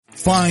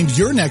Find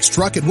your next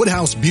truck at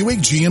Woodhouse Buick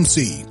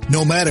GMC.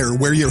 No matter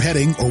where you're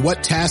heading or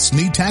what tasks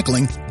need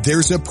tackling,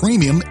 there's a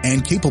premium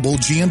and capable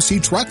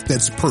GMC truck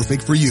that's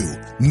perfect for you.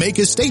 Make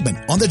a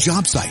statement on the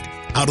job site,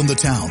 out on the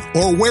town,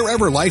 or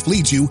wherever life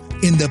leads you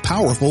in the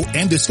powerful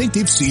and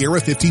distinctive Sierra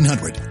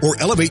 1500, or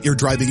elevate your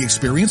driving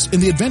experience in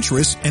the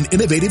adventurous and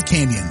innovative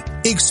Canyon.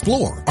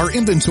 Explore our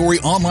inventory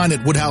online at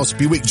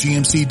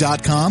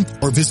WoodhouseBuickGMC.com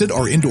or visit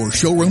our indoor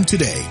showroom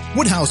today.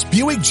 Woodhouse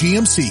Buick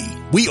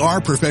GMC. We are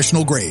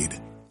professional grade.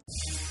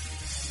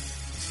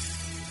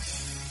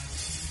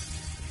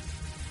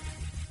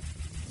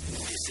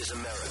 This is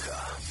America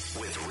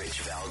with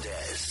Rich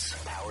Valdez,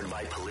 powered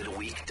by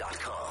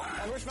PolitiWeek.com.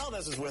 And Rich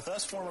Valdez is with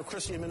us, former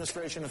Christie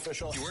administration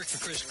official. You worked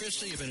for Chris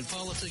Christie, you've been in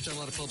politics, done a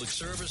lot of public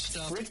service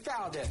stuff. Rich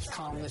Valdez,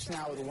 columnist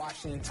now with the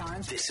Washington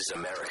Times. This is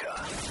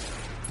America.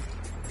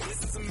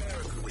 This is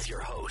America with your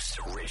host,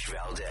 Rich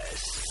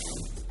Valdez.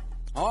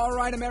 All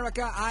right,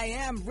 America, I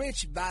am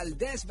Rich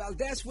Valdez,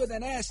 Valdez with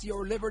an S,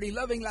 your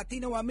liberty-loving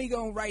Latino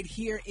amigo right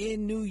here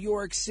in New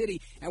York City.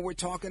 And we're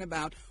talking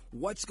about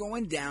what's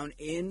going down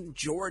in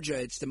Georgia.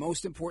 It's the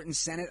most important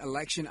Senate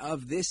election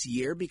of this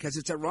year because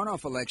it's a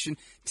runoff election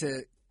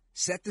to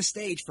set the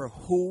stage for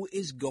who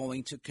is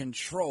going to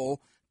control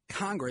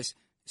Congress,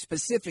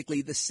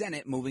 specifically the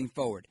Senate, moving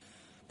forward.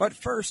 But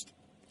first,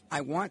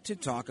 I want to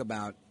talk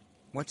about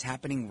what's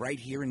happening right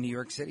here in New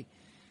York City.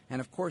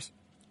 And, of course,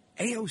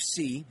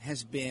 AOC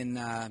has been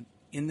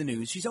in the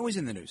news. She's always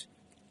in the news.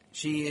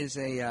 She is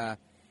a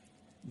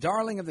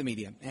darling of the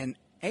media. And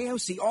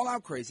AOC, all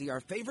out crazy, our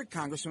favorite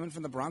congresswoman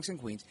from the Bronx and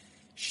Queens,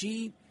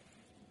 she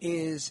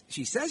says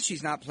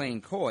she's not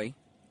playing coy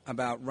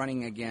about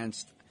running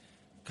against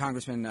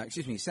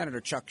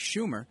Senator Chuck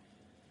Schumer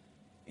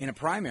in a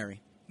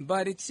primary.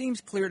 But it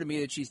seems clear to me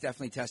that she's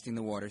definitely testing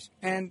the waters.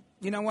 And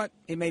you know what?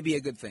 It may be a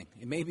good thing.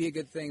 It may be a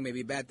good thing, maybe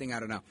a bad thing. I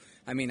don't know.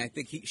 I mean, I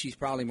think she's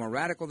probably more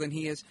radical than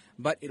he is,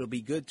 but it'll be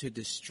good to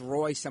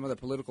destroy some of the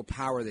political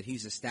power that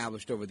he's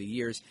established over the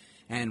years.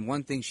 And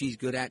one thing she's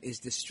good at is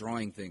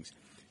destroying things.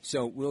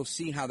 So we'll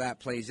see how that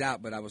plays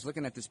out. But I was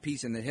looking at this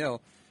piece in The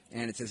Hill,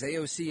 and it says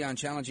AOC on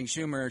challenging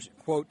Schumer,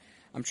 quote,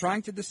 "I'm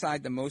trying to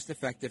decide the most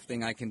effective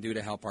thing I can do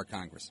to help our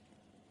Congress."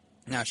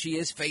 Now, she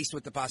is faced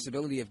with the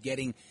possibility of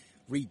getting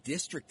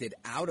redistricted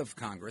out of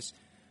Congress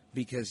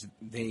because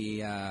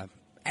the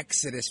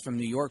exodus from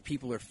New York,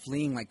 people are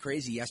fleeing like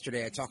crazy.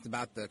 Yesterday I talked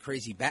about the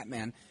crazy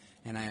Batman,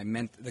 and I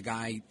meant the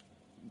guy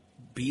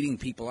beating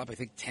people up, I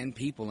think 10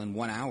 people in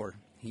 1 hour.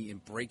 He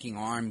breaking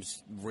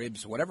arms,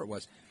 ribs, whatever it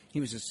was. He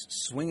was just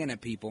swinging at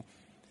people.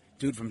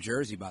 Dude from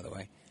Jersey, by the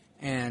way.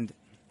 And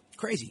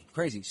crazy.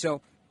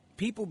 So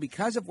people,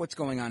 because of what's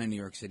going on in New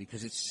York City,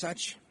 because it's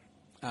such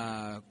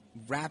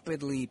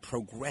rapidly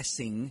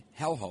progressing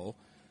hellhole,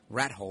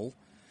 rat hole,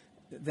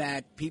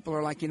 that people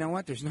are like, you know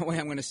what, there's no way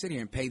I'm going to sit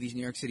here and pay these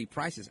New York City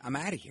prices. I'm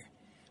out of here.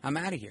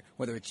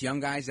 Whether it's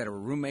young guys that are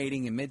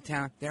roommating in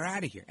Midtown, they're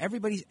out of here.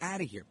 Everybody's out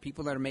of here.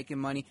 People that are making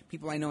money,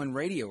 people I know in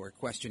radio are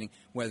questioning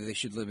whether they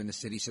should live in the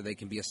city so they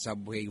can be a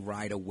subway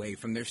ride away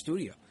from their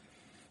studio.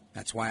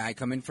 That's why I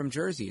come in from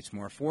Jersey. It's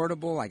more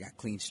affordable. I got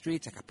clean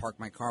streets. I can park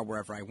my car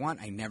wherever I want.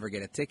 I never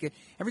get a ticket.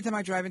 Every time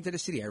I drive into the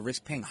city, I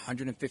risk paying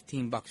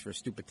 $115 for a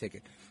stupid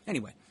ticket.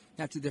 Anyway,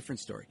 that's a different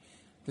story.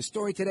 The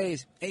story today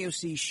is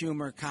AOC,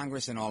 Schumer,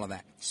 Congress, and all of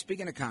that.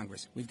 Speaking of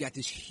Congress, we've got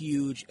this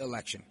huge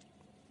election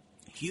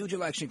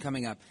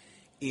coming up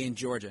in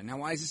Georgia. Now,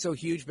 why is it so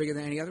huge, bigger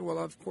than any other? Well,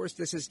 of course,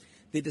 this is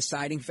the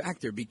deciding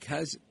factor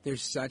because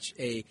there's such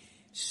a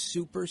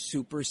super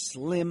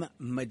slim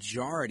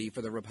majority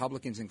for the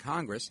Republicans in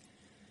Congress.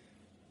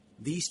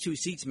 These two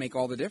seats make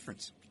all the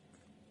difference.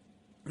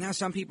 Now,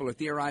 some people are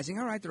theorizing,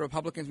 all right, the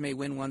Republicans may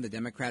win one, the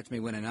Democrats may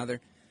win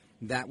another.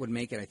 That would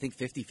make it, I think,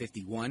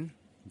 50-51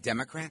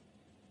 Democrat,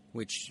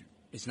 which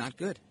is not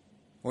good.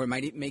 Or it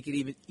might make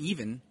it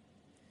even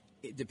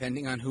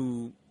depending on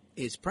who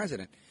is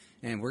president.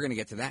 And we're going to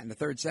get to that in the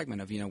third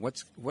segment of,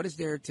 what is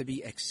there to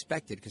be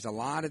expected? Because a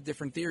lot of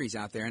different theories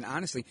out there. And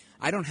honestly,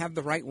 I don't have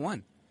the right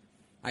one.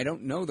 I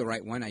don't know the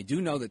right one. I do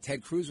know that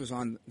Ted Cruz was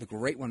on the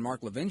great one,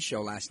 Mark Levin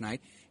show last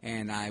night.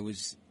 And I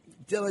was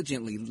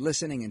diligently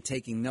listening and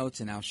taking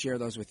notes. And I'll share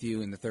those with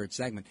you in the third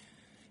segment.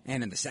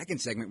 And in the second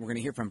segment, we're going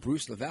to hear from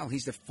Bruce Lavelle.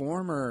 He's the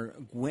former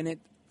Gwinnett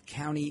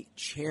County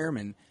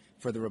chairman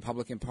for the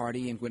Republican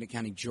Party in Gwinnett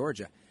County,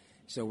 Georgia.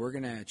 So we're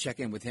going to check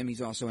in with him.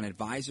 He's also an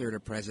advisor to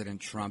President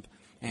Trump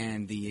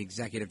and the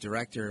executive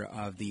director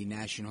of the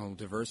National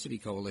Diversity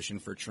Coalition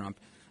for Trump,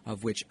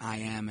 of which I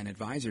am an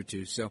advisor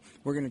to. So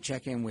we're going to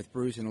check in with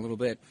Bruce in a little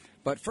bit.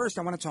 But first,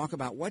 I want to talk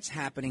about what's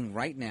happening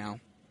right now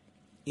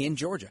in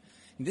Georgia.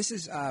 And this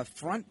is a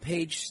front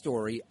page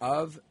story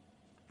of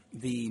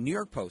the New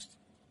York Post.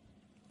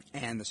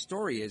 And the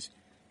story is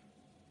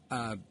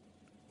a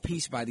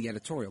piece by the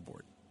editorial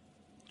board.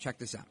 Check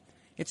this out.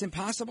 It's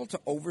impossible to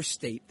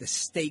overstate the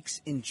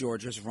stakes in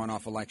Georgia's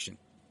runoff election,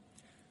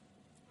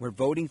 where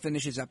voting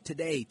finishes up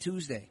today,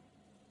 Tuesday.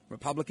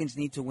 Republicans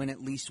need to win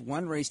at least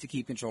one race to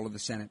keep control of the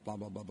Senate, blah,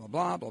 blah, blah, blah,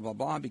 blah, blah, blah,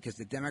 blah, because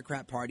the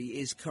Democrat Party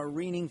is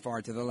careening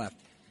far to the left.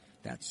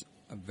 That's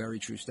a very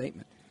true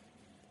statement.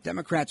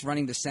 Democrats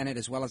running the Senate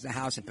as well as the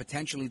House and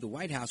potentially the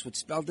White House would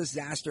spell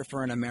disaster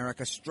for an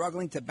America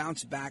struggling to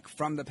bounce back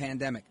from the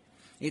pandemic.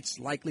 It's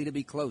likely to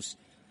be close.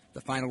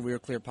 The final Real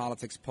Clear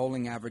Politics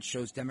polling average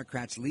shows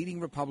Democrats leading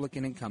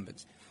Republican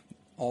incumbents.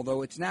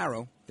 Although it's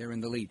narrow, they're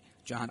in the lead.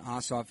 Jon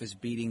Ossoff is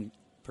beating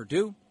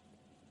Perdue,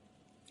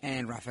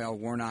 and Raphael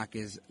Warnock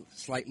is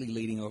slightly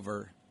leading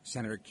over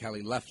Senator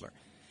Kelly Loeffler.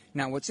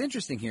 Now, what's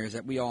interesting here is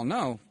that we all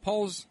know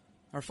polls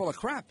are full of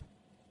crap,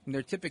 and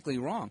they're typically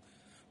wrong.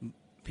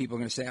 People are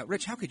going to say,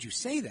 Rich, how could you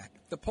say that?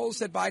 The polls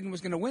said Biden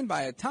was going to win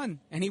by a ton,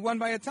 and he won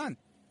by a ton.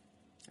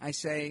 I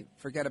say,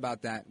 forget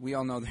about that. We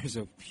all know there's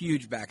a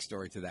huge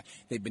backstory to that.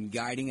 They've been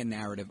guiding a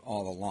narrative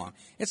all along.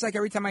 It's like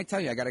every time I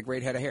tell you I got a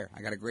great head of hair.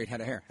 I got a great head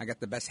of hair. I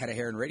got the best head of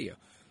hair in radio.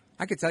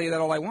 I could tell you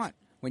that all I want.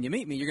 When you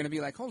meet me, you're going to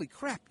be like, holy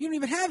crap, you don't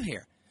even have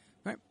hair.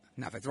 Right?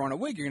 Now, if I throw on a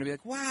wig, you're going to be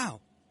like, wow,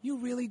 you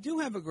really do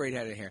have a great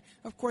head of hair.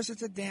 Of course,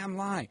 it's a damn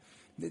lie.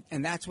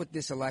 And that's what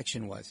this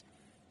election was.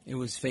 It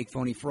was fake,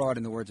 phony fraud,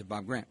 in the words of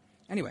Bob Grant.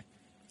 Anyway,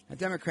 a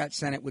Democrat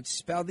Senate would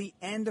spell the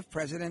end of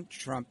President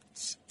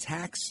Trump's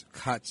tax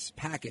cuts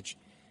package,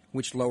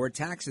 which lowered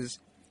taxes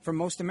for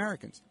most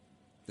Americans.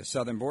 The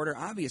southern border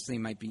obviously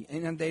might be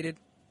inundated.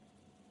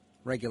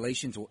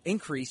 Regulations will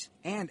increase,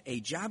 and a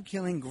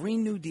job-killing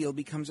Green New Deal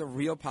becomes a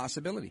real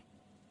possibility.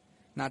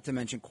 Not to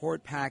mention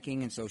court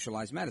packing and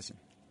socialized medicine.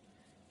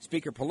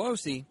 Speaker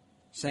Pelosi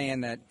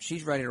saying that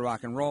she's ready to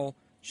rock and roll.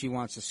 She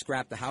wants to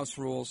scrap the House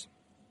rules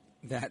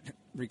that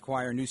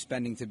require new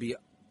spending to be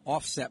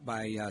offset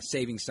by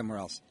savings somewhere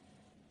else.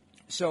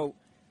 So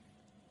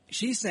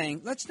she's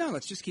saying, let's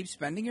just keep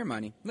spending your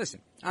money.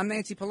 Listen, I'm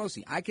Nancy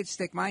Pelosi. I could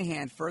stick my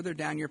hand further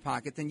down your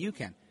pocket than you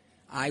can.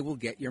 I will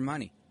get your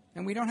money.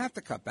 And we don't have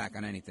to cut back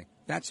on anything.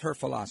 That's her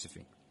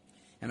philosophy.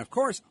 And of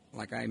course,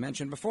 like I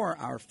mentioned before,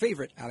 our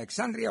favorite,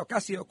 Alexandria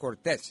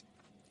Ocasio-Cortez.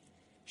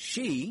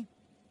 She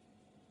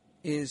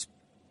is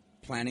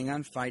planning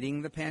on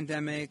fighting the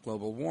pandemic,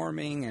 global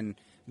warming, and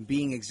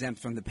being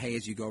exempt from the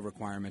pay-as-you-go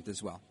requirement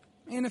as well.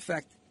 In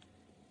effect,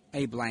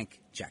 a blank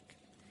check.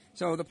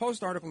 So the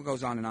Post article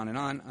goes on and on and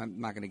on. I'm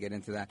not going to get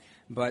into that.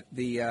 But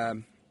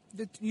the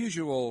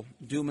usual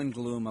doom and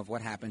gloom of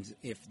what happens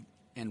if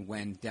and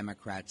when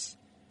Democrats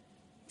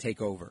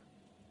take over.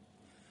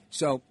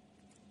 So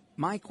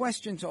my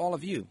question to all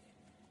of you,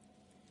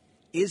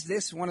 is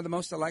this one of the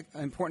most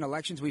important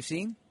elections we've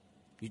seen?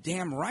 You're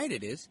damn right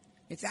it is.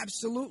 It's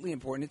absolutely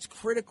important. It's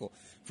critical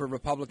for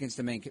Republicans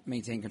to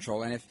maintain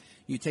control. And if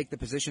you take the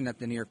position that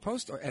the New York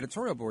Post or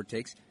editorial board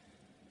takes,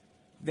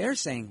 they're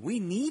saying we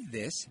need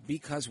this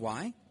because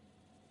why?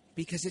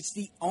 Because it's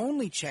the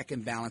only check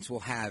and balance we'll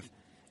have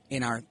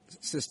in our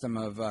system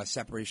of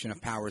separation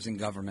of powers in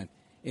government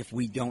if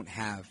we don't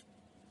have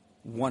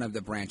one of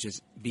the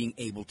branches being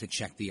able to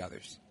check the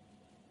others.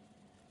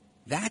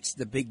 That's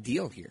the big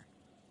deal here.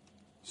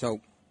 So,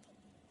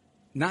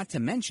 not to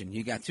mention,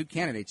 you got two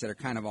candidates that are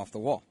kind of off the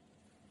wall.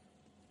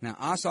 Now,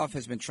 Ossoff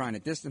has been trying to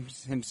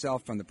distance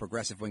himself from the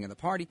progressive wing of the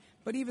party,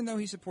 but even though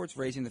he supports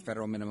raising the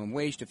federal minimum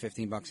wage to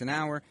 $15 an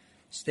hour,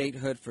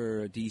 statehood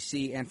for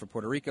D.C. and for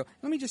Puerto Rico.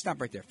 Let me just stop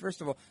right there.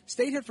 First of all,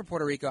 statehood for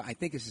Puerto Rico, I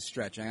think is a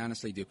stretch. I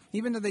honestly do.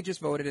 Even though they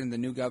just voted and the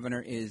new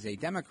governor is a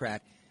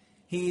Democrat,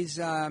 he's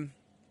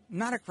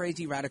not a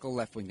crazy radical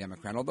left-wing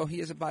Democrat, although he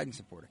is a Biden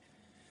supporter.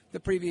 The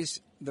previous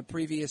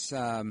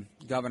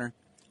governor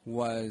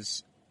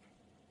was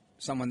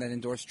someone that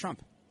endorsed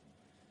Trump.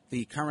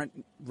 The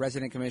current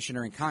resident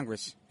commissioner in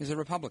Congress is a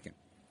Republican.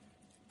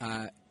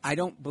 I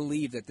don't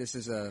believe that this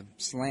is a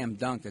slam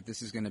dunk, that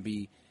this is going to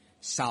be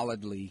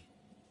solidly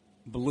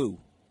blue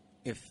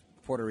if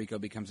Puerto Rico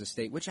becomes a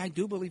state, which I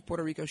do believe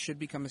Puerto Rico should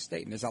become a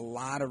state. And there's a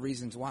lot of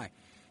reasons why,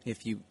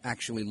 if you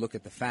actually look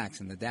at the facts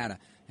and the data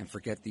and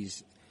forget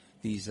these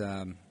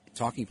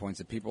talking points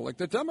that people are like,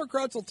 the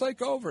Democrats will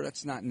take over.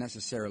 That's not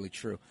necessarily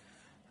true.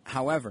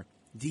 However,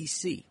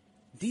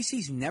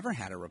 D.C.'s never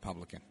had a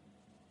Republican.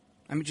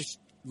 I mean, just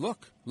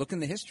look in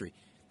the history.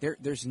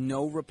 There's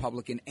no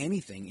Republican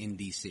anything in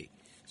D.C.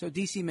 So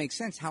D.C. makes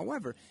sense.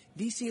 However,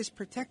 D.C. is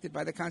protected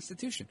by the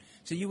Constitution.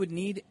 So you would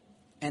need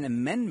an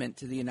amendment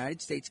to the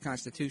United States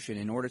Constitution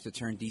in order to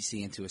turn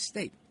D.C. into a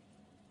state.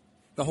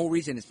 The whole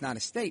reason it's not a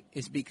state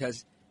is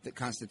because the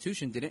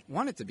Constitution didn't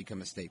want it to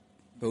become a state.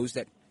 Those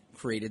that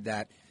created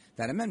that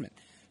amendment.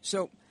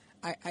 So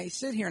I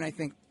sit here and I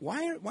think,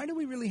 why do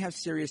we really have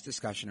serious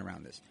discussion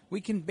around this?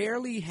 We can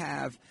barely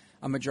have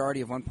a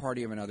majority of one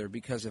party or another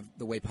because of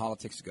the way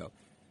politics go.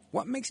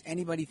 What makes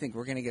anybody think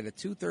we're going to get a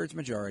 2/3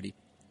 majority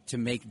to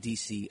make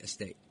D.C. a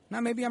state?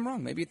 Now, maybe I'm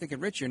wrong. Maybe you're thinking,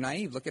 Rich, you're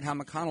naive. Look at how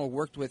McConnell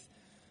worked with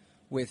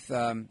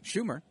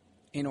Schumer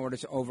in order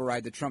to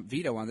override the Trump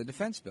veto on the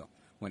defense bill.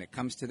 When it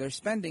comes to their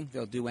spending,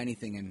 they'll do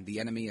anything, and the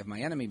enemy of my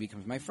enemy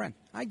becomes my friend.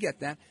 I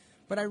get that,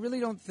 but I really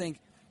don't think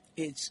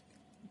it's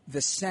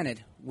the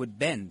Senate would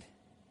bend,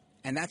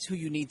 and that's who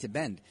you need to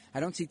bend. I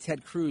don't see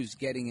Ted Cruz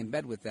getting in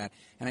bed with that,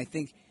 and I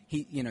think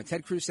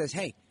Ted Cruz says,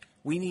 hey,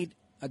 we need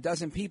a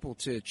dozen people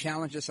to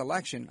challenge this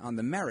election on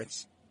the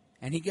merits,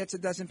 and he gets a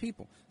dozen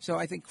people. So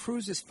I think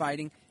Cruz is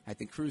fighting. I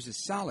think Cruz is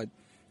solid,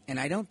 and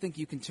I don't think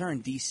you can turn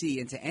D.C.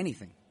 into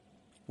anything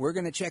We're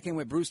going to check in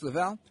with Bruce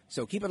Lavelle,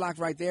 so keep it locked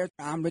right there.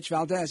 I'm Rich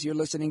Valdez. You're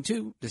listening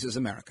to This is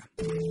America.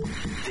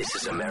 This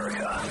is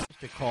America.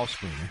 Mr. Call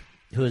Screener,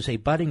 who is a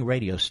budding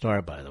radio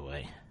star, by the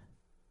way.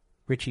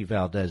 Richie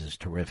Valdez is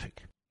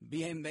terrific.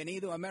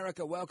 Bienvenido,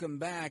 America. Welcome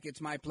back.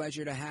 It's my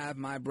pleasure to have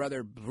my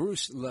brother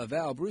Bruce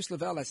Lavelle. Bruce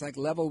Lavelle, that's like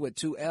level with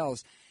two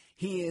L's.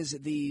 He is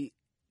the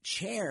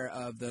chair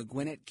of the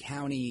Gwinnett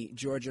County,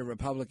 Georgia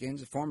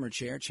Republicans, former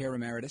chair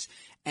emeritus,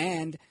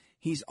 and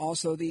he's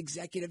also the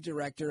executive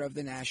director of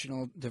the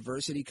National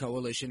Diversity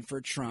Coalition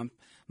for Trump.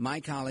 My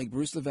colleague,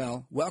 Bruce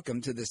Lavelle, welcome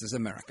to This is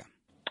America.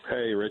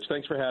 Hey, Rich,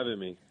 thanks for having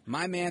me.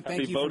 My man,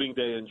 thank you. Happy voting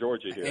day in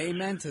Georgia here.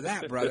 Amen to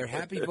that, brother.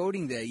 Happy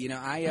voting day. You know,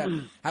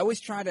 I always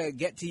try to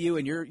get to you,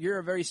 and you're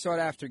a very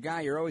sought-after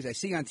guy. You're always, I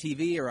see you on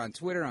TV or on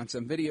Twitter, on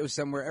some videos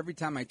somewhere, every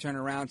time I turn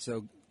around.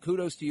 So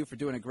kudos to you for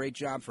doing a great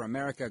job for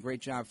America, a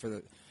great job for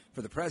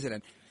the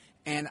president.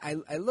 And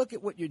I look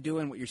at what you're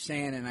doing, what you're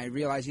saying, and I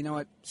realize, you know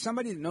what,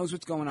 somebody that knows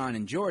what's going on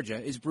in Georgia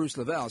is Bruce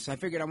Lavelle. So I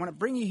figured I want to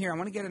bring you here. I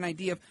want to get an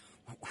idea of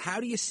how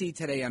do you see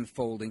today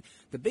unfolding.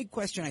 The big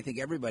question I think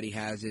everybody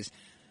has is,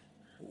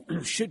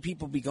 should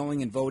people be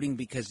going and voting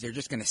because they're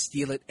just going to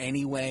steal it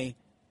anyway?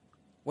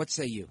 What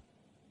say you?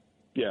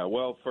 Yeah,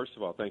 well, first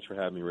of all, thanks for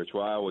having me, Rich.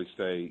 Well, I always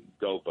say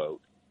go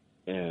vote.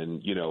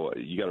 And, you know,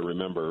 you got to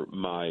remember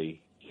my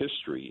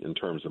history in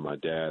terms of my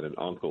dad and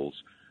uncles.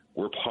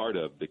 We're part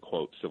of the,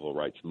 quote, civil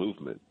rights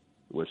movement.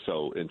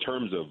 So in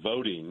terms of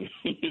voting,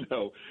 you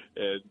know,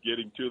 and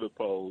getting to the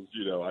polls,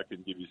 you know, I can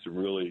give you some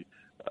really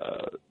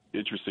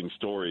interesting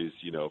stories,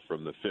 you know,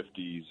 from the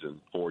 50s and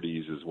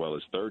 40s as well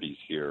as 30s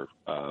here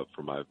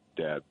from my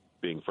dad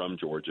being from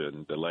Georgia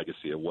and the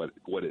legacy of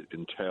what it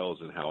entails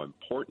and how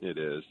important it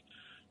is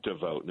to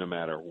vote. No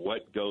matter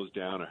what goes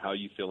down or how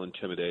you feel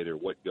intimidated or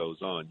what goes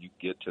on, you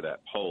get to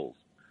that polls.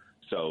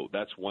 So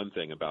that's one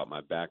thing about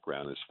my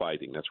background is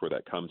fighting. That's where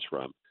that comes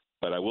from.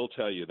 But I will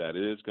tell you that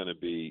it is going to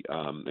be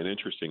an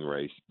interesting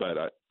race. But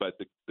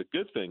the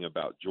good thing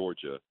about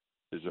Georgia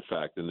is the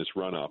fact, in this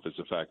runoff, is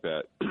the fact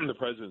that the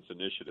president's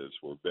initiatives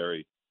were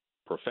very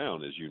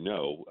profound. As you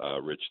know,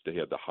 Rich, they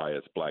had the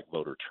highest black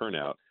voter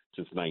turnout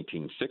since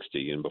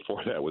 1960, and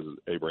before that was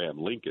Abraham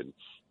Lincoln.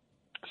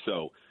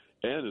 So,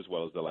 and as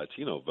well as the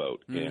Latino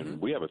vote. Mm-hmm. And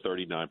we have a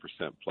 39%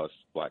 plus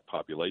black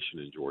population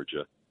in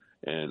Georgia.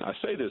 And I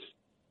say this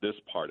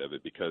part of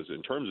it because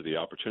in terms of the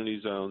opportunity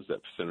zones that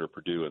Senator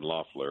Perdue and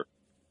Loeffler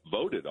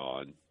voted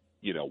on,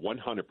 you know,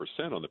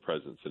 100% on the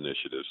president's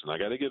initiatives. And I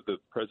got to give the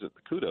president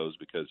the kudos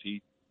because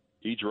he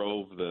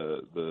drove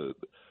the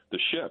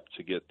ship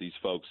to get these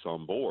folks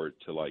on board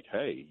to like,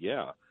 hey,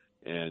 yeah,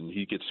 and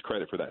he gets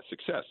credit for that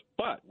success.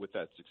 But with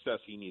that success,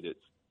 he needed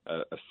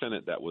a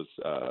Senate that was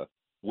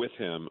with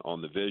him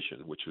on the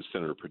vision, which was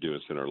Senator Perdue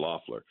and Senator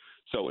Loeffler.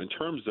 So in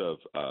terms of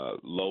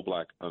low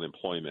black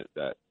unemployment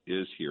that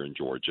is here in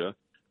Georgia,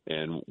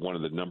 and one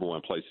of the number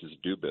one places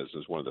to do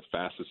business, one of the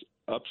fastest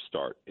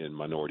upstart in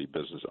minority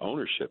business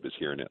ownership is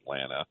here in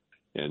Atlanta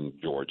and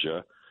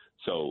Georgia.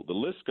 So the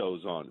list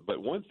goes on.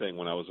 But one thing,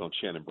 when I was on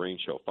Shannon Breen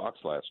show, Fox,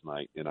 last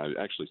night, and I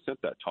actually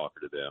sent that talker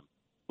to them,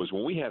 was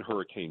when we had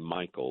Hurricane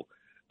Michael,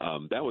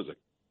 that was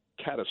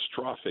a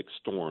catastrophic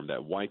storm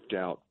that wiped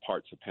out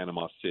parts of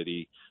Panama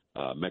City,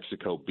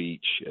 Mexico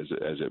Beach, as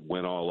it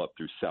went all up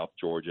through South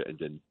Georgia, and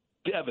then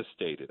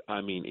devastated,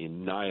 I mean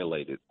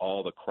annihilated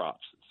all the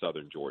crops in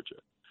southern Georgia.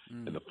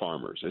 And the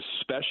farmers,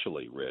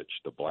 especially, Rich,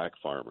 the black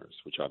farmers,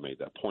 which I made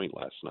that point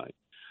last night.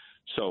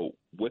 So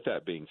with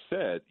that being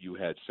said, you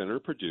had Senator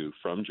Perdue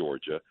from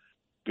Georgia,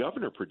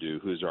 Governor Perdue,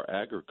 who is our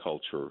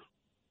agriculture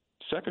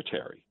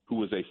secretary, who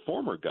was a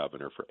former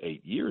governor for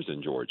 8 years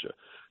in Georgia.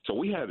 So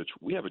we have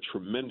a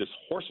tremendous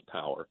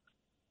horsepower,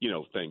 you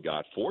know, thank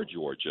God for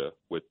Georgia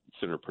with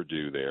Senator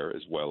Perdue there,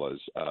 as well as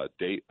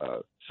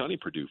Sonny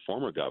Perdue,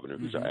 former governor,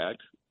 who's our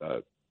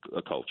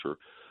agriculture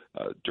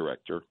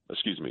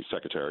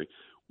secretary,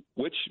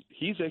 which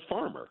he's a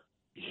farmer.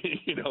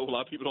 You know, a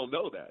lot of people don't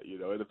know that, you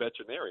know, and a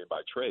veterinarian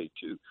by trade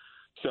too.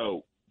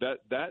 So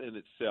that in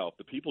itself,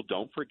 the people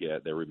don't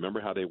forget. They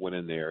remember how they went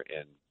in there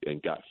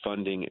and got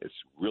funding. It's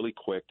really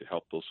quick to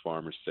help those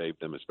farmers, save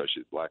them,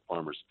 especially the black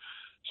farmers.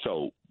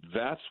 So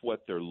that's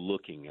what they're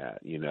looking at.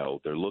 You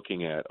know, they're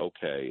looking at,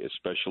 okay,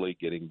 especially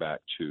getting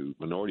back to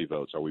minority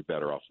votes. Are we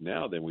better off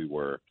now than we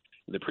were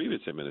in the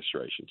previous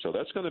administration? So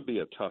that's going to be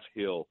a tough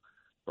hill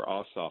for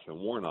Ossoff and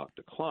Warnock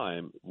to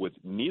climb, with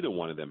neither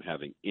one of them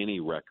having any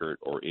record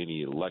or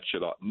any election,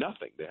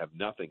 nothing. They have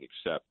nothing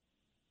except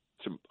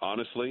some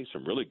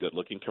really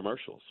good-looking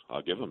commercials.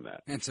 I'll give them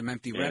that. And some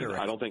empty rhetoric.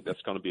 I don't think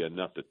that's going to be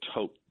enough to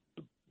tote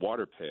the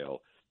water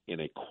pail in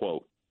a,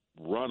 quote,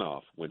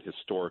 runoff when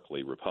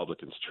historically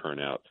Republicans turn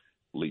out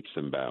leaps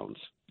and bounds.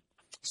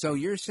 So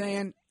you're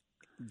saying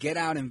get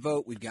out and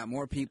vote. We've got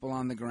more people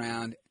on the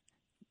ground.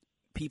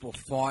 People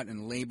fought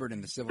and labored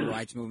in the civil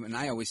rights movement.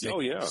 And I always say,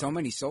 so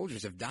many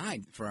soldiers have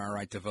died for our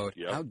right to vote.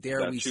 Yep, how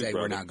dare we say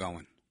we're not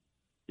going?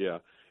 Yeah.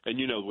 And,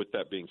 you know, with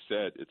that being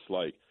said, it's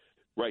like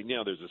right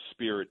now there's a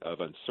spirit of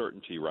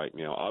uncertainty right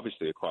now,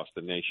 obviously across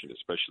the nation,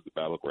 especially the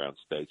battleground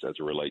states, as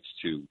it relates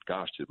to,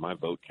 gosh, did my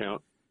vote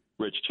count?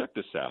 Rich, check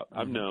this out.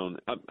 I'm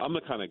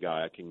the kind of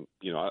guy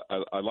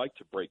I like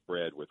to break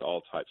bread with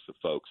all types of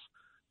folks.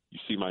 You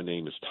see my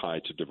name is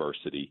tied to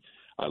diversity.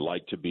 I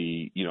like to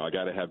be, I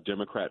got to have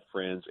Democrat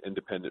friends,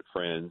 independent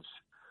friends,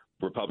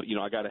 Republican,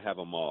 I got to have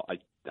them all.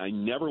 I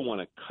never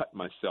want to cut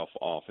myself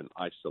off and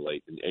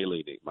isolate and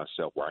alienate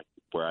myself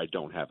where I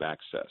don't have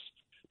access.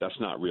 That's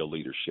not real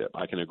leadership.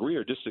 I can agree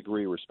or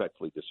disagree,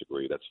 respectfully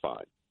disagree. That's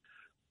fine.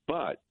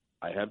 But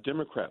I have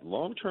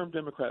long-term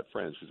Democrat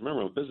friends, because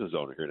remember, I'm a business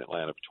owner here in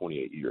Atlanta for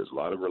 28 years, a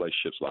lot of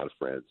relationships, a lot of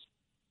friends.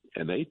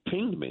 And they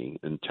pinged me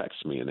and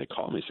texted me, and they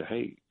called me and said,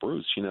 hey,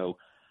 Bruce,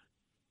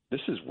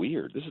 this is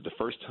weird. This is the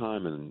first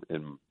time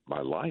in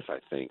my life, I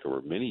think,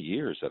 or many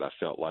years, that I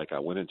felt like I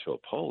went into a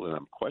poll and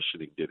I'm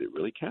questioning, did it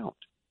really count?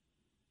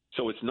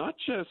 So it's not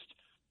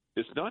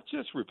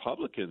just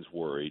Republicans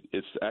worried.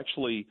 It's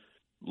actually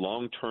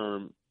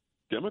long-term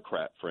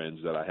Democrat friends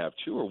that I have,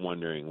 too, are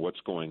wondering what's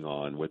going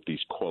on with these,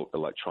 quote,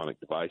 electronic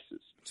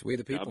devices. It's we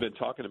the people. Now, I've been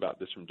talking about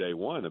this from day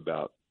one,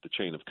 about the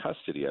chain of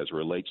custody as it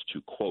relates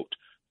to, quote,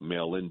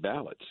 mail-in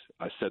ballots.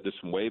 I said this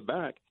from way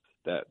back,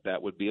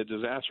 that would be a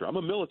disaster. I'm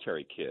a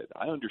military kid.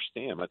 I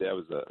understand. My dad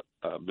was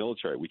a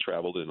military. We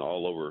traveled in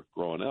all over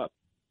growing up.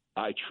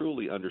 I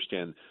truly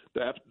understand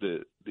that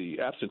the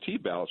absentee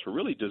ballots were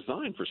really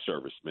designed for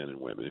servicemen and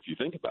women, if you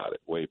think about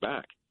it, way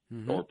back,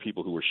 or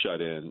people who were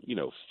shut in,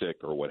 sick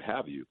or what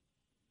have you.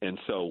 And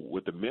so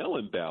with the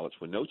mail-in ballots,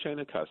 with no chain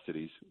of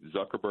custodies,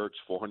 Zuckerberg's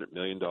 $400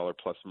 million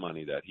plus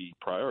money that he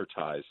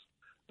prioritized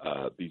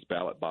these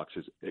ballot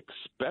boxes,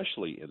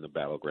 especially in the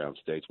battleground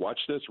states. Watch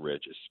this,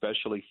 Rich,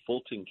 especially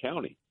Fulton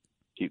County.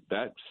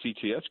 That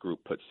CTS group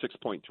put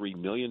 $6.3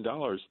 million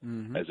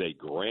as a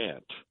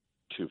grant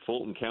to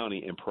Fulton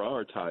County and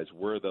prioritized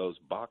where those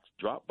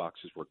drop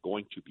boxes were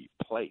going to be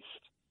placed.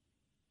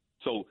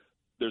 So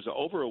there's an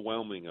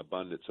overwhelming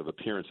abundance of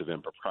appearance of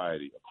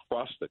impropriety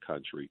across the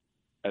country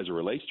as it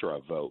relates to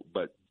our vote.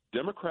 But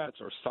Democrats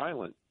are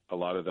silent, a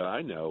lot of that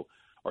I know,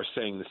 are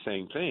saying the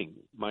same thing.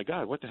 My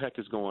God, what the heck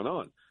is going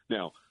on?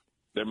 Now,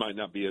 there might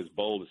not be as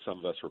bold as some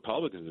of us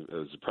Republicans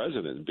as the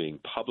president being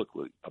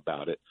publicly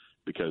about it,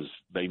 because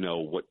they know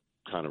what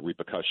kind of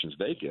repercussions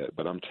they get.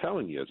 But I'm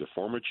telling you, as a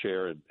former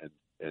chair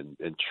and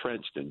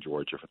entrenched in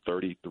Georgia for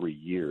 33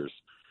 years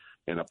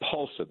and a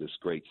pulse of this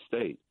great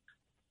state,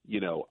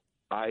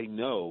 I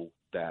know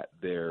that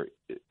there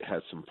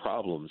has some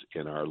problems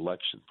in our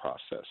election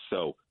process.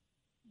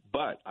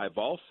 But I've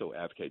also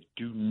advocated,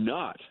 do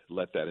not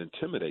let that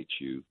intimidate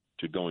you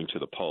to going to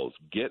the polls.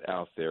 Get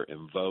out there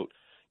and vote.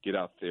 Get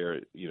out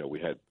there. We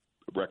had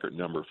a record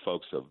number of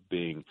folks of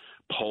being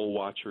poll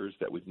watchers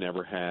that we've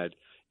never had,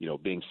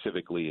 being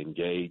civically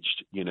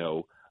engaged,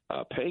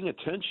 paying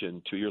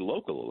attention to your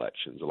local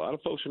elections. A lot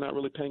of folks are not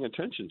really paying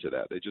attention to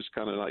that. They just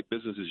kind of like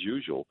business as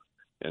usual.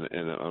 And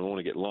I don't want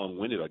to get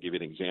long-winded. I'll give you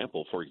an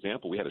example. For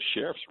example, we had a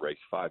sheriff's race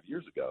 5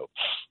 years ago,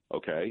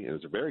 okay? And it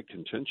was a very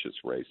contentious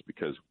race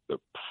because the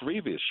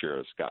previous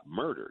sheriffs got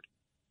murdered.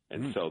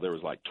 And so there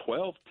was like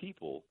 12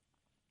 people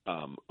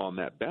on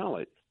that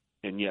ballot,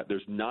 and yet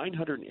there's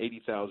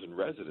 980,000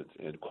 residents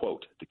in,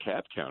 quote,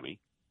 DeKalb County,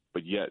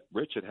 but yet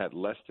Rich had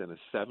less than a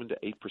 7 to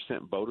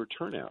 8% voter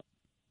turnout.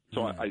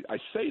 So I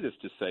say this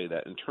to say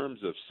that in terms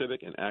of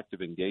civic and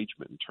active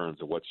engagement, in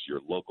terms of what's your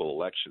local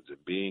elections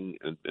and being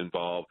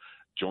involved,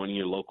 joining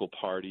your local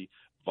party,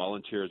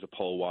 volunteer as a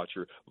poll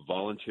watcher,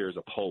 volunteer as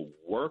a poll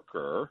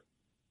worker,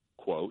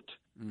 quote,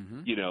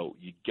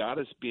 you got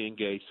to be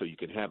engaged so you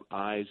can have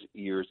eyes,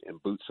 ears,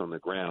 and boots on the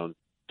ground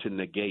to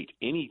negate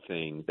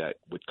anything that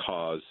would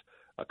cause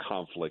a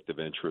conflict of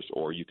interest,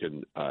 or you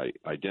can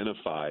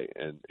identify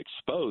and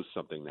expose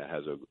something that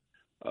has a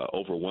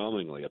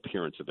overwhelmingly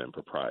appearance of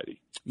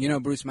impropriety.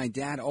 Bruce, my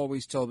dad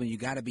always told me you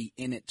got to be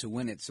in it to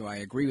win it, so I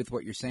agree with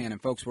what you're saying.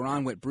 And, folks, we're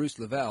on with Bruce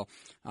Lavelle,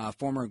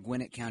 former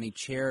Gwinnett County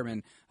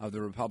chairman of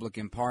the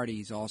Republican Party.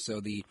 He's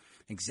also the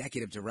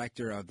executive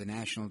director of the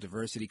National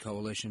Diversity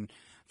Coalition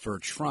for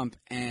Trump.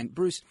 And,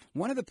 Bruce,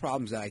 one of the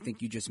problems that I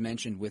think you just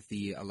mentioned with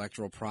the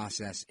electoral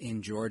process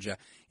in Georgia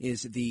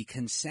is the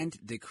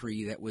consent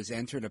decree that was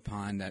entered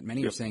upon that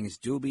many are saying is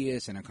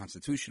dubious and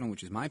unconstitutional,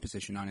 which is my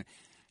position on it.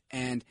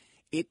 And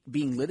it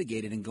being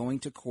litigated and going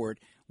to court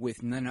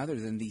with none other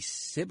than the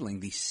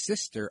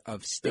sister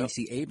of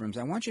Stacey Abrams.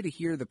 I want you to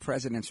hear the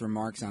president's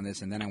remarks on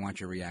this, and then I want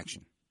your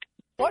reaction.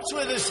 What's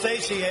with this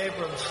Stacey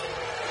Abrams?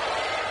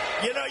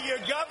 Your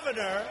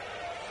governor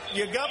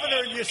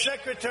and your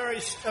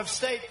secretary of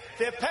state,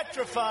 they're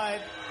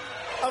petrified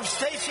of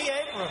Stacey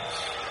Abrams.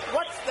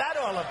 What's that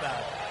all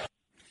about?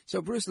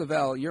 So, Bruce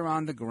Lavelle, you're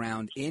on the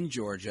ground in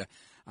Georgia.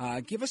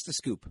 Give us the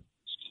scoop.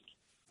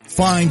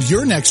 Find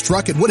your next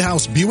truck at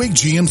Woodhouse Buick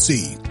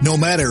GMC. No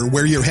matter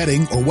where you're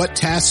heading or what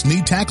tasks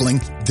need tackling,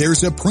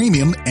 there's a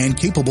premium and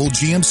capable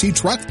GMC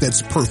truck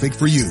that's perfect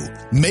for you.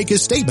 Make a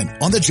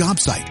statement on the job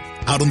site,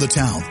 out on the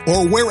town,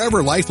 or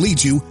wherever life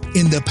leads you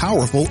in the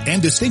powerful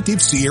and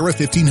distinctive Sierra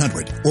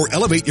 1500, or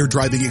elevate your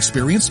driving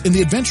experience in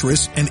the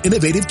adventurous and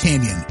innovative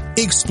Canyon.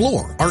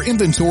 Explore our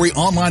inventory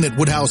online at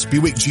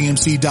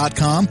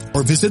WoodhouseBuickGMC.com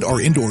or visit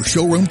our indoor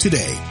showroom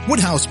today.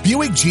 Woodhouse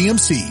Buick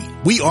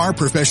GMC. We are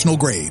professional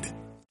grade.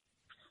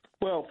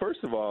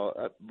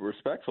 all,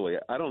 respectfully,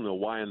 I don't know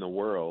why in the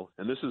world,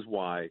 and this is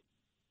why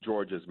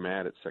Georgia's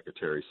mad at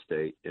Secretary of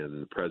State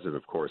and the president,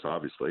 of course,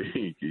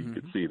 obviously, you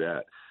could see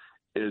that,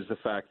 is the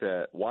fact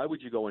that why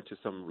would you go into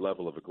some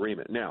level of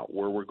agreement? Now,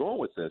 where we're going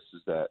with this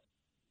is that,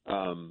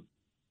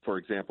 for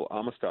example,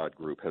 Amistad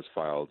Group has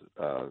filed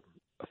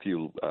a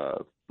few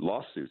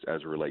lawsuits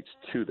as it relates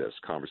to this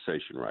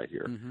conversation right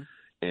here.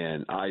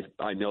 And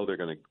I know they're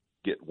going to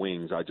get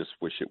wings. I just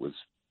wish it was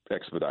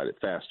expedited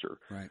faster,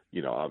 right.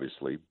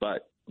 Obviously.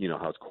 But,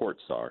 how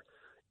courts are.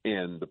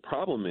 And the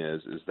problem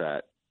is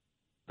that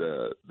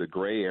the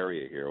gray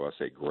area here, well,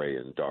 I say gray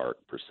and dark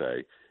per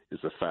se, is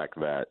the fact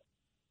that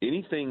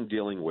anything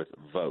dealing with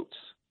votes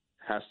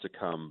has to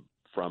come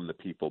from the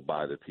people,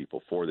 by the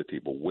people, for the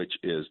people, which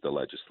is the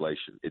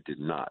legislation. It did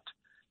not.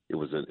 It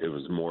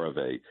was more of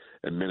a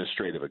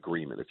administrative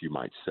agreement, if you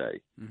might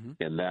say,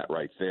 and that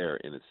right there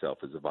in itself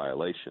is a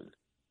violation.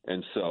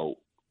 And so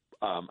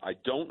I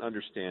don't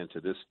understand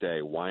to this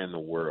day why in the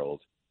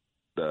world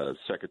the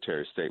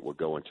Secretary of State would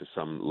go into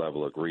some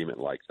level of agreement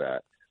like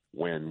that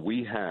when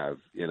we have,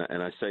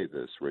 and I say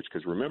this, Rich,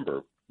 because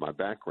remember my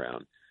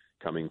background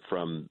coming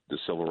from the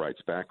civil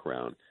rights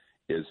background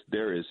is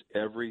there is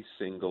every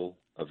single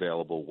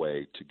available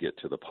way to get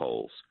to the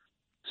polls.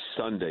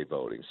 Sunday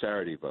voting,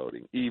 Saturday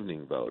voting,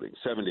 evening voting,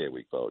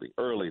 7-day-a-week voting,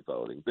 early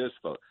voting, this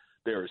vote.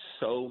 There are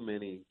so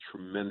many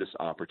tremendous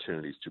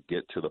opportunities to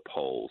get to the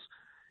polls.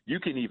 You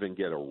can even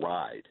get a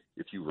ride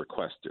if you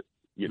request it.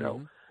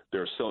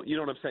 There's so, you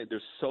know what I'm saying?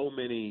 There's so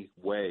many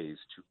ways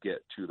to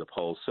get to the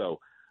polls. So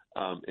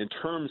in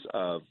terms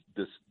of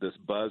this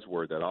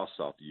buzzword that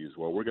Ossoff used,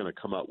 well, we're going to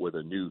come up with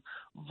a new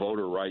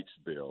voter rights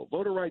bill.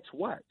 Voter rights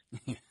what?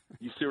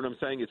 You see what I'm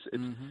saying?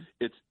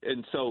 It's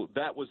and so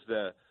that was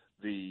the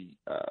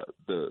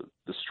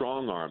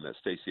strong arm that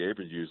Stacey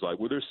Abrams used, like,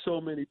 well, there's so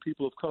many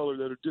people of color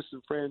that are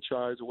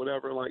disenfranchised or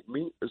whatever. Like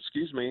me,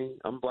 excuse me,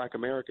 I'm Black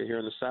America here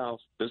in the South,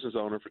 business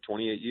owner for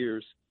 28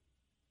 years.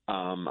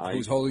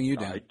 Who's holding you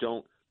down? I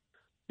don't.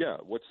 Yeah,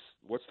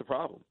 what's the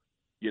problem?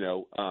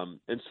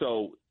 And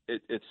so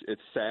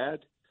it's sad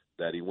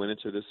that he went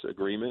into this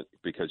agreement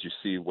because you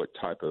see what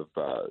type of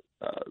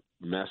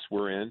mess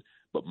we're in.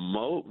 But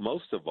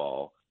most of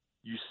all,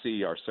 you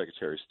see our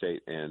Secretary of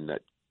State and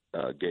that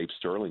Gabe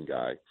Sterling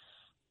guy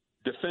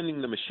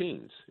defending the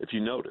machines. If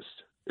you noticed,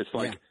 it's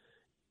like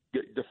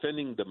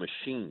defending the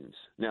machines.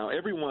 Now,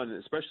 everyone,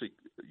 especially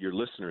your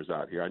listeners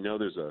out here, I know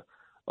there's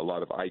a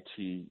lot of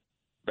IT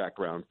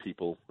background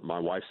people. My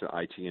wife's an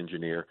IT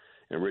engineer,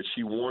 and Rich,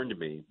 she warned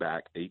me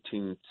back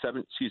 15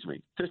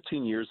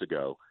 years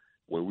ago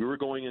when we were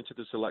going into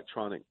this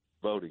electronic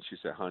voting. She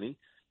said, honey,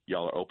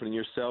 y'all are opening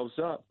yourselves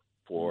up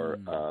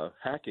for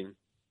hacking.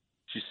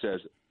 She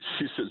says,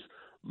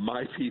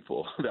 my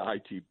people, the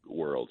IT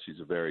world,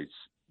 she's a very,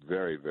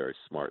 very, very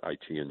smart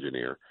IT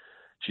engineer.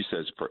 She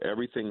says, for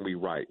everything we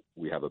write,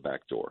 we have a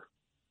back door.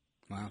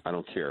 Wow. I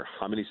don't care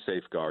how many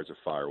safeguards or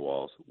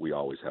firewalls, we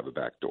always have a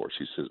back door.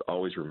 She says,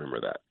 always remember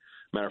that.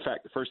 Matter of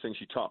fact, the first thing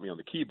she taught me on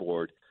the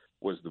keyboard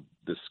was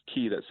this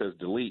key that says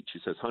delete. She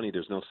says, honey,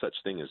 there's no such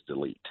thing as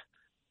delete.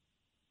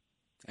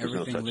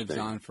 Everything lives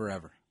on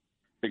forever.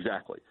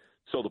 Exactly.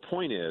 So the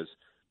point is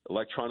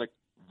electronic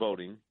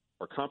voting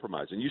or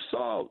compromise. And you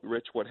saw,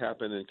 Rich, what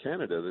happened in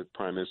Canada. The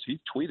Prime Minister, he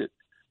tweeted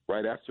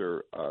right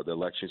after the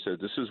election, said,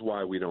 this is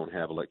why we don't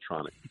have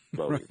electronic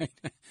voting. Right.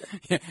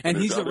 Yeah. And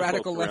he's a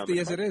radical lefty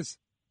as it is.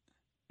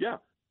 Yeah.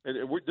 And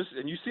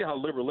you see how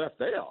liberal left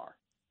they are.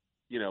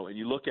 And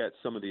you look at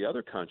some of the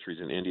other countries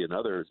in India and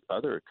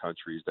other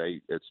countries,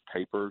 it's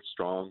paper,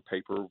 strong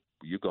paper.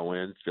 You go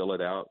in, fill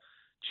it out,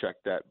 check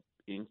that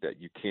ink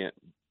that you can't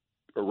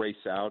erase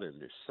out, and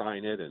you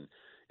sign it, and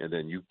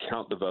then you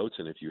count the votes.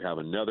 And if you have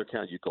another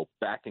count, you go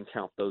back and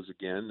count those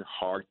again,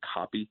 hard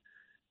copy,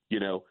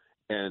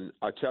 And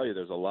I tell you,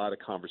 there's a lot of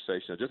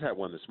conversation. I just had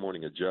one this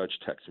morning. A judge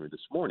texted me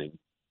this morning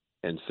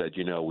and said,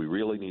 we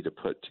really need to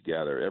put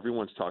together.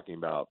 Everyone's talking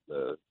about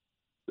the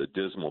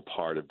dismal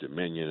part of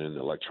Dominion and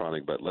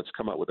electronic, but let's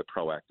come up with a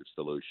proactive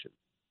solution.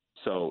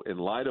 So in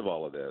light of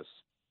all of this,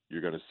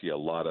 you're going to see a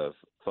lot of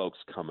folks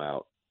come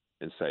out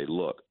and say,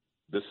 look,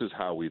 this is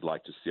how we'd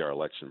like to see our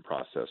election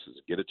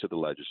processes, get it to the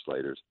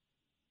legislators.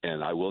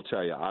 And I will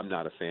tell you, I'm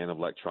not a fan of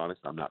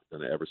electronics. I'm not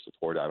going to ever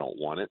support it. I don't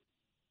want it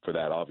for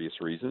that obvious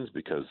reasons,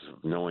 because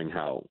knowing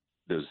how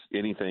there's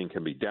anything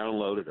can be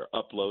downloaded or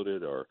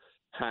uploaded or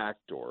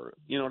hacked, or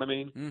you know what I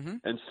mean? Mm-hmm.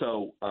 And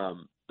so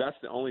that's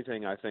the only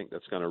thing I think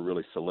that's going to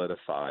really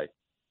solidify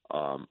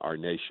our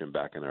nation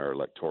back in our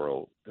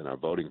electoral and our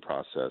voting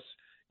process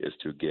is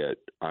to get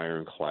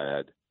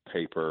ironclad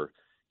paper.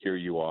 Here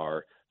you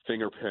are,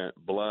 fingerprint,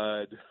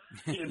 blood,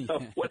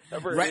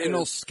 whatever.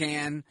 Retinal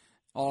scan,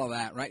 all of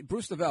that, right?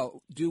 Bruce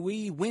Lavelle, do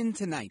we win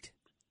tonight?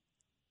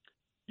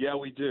 Yeah,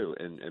 we do.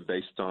 And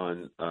based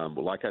on,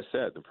 like I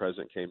said, the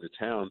president came to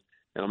town,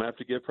 and I'm going to have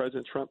to give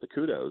President Trump the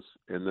kudos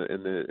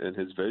in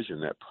his vision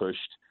that pushed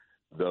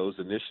those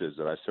initiatives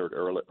that I said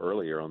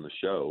earlier on the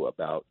show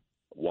about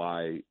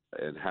why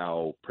and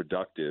how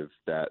productive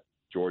that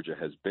Georgia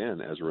has been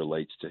as it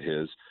relates to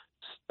his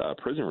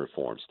prison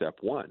reform. Step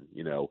one,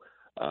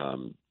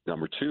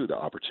 Number two, the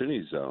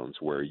opportunity zones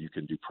where you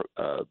can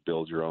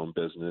build your own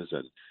business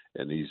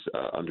and these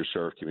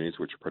underserved communities,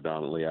 which are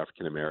predominantly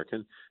African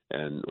American.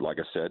 And like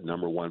I said,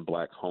 number one,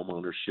 black home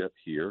ownership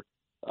here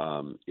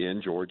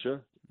in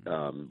Georgia.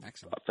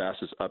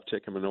 Fastest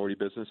uptick in minority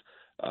business.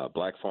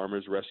 Black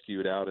farmers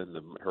rescued out in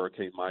the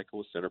Hurricane Michael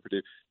with Senator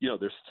Perdue.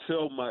 There's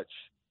so much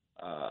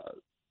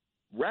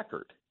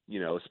record,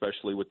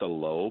 especially with the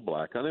low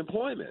black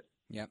unemployment.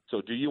 Yep.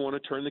 So do you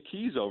want to turn the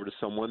keys over to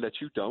someone that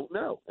you don't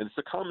know? And it's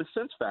the common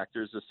sense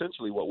factor is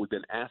essentially what we've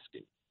been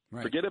asking.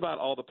 Right. Forget about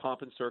all the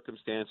pomp and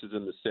circumstances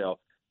in the sale.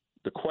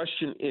 The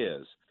question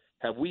is,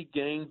 have we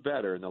gained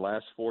better in the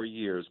last 4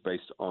 years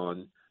based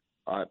on,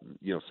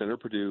 Senator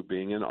Perdue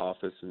being in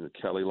office and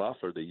Kelly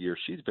Loeffler the year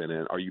she's been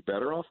in? Are you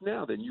better off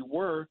now than you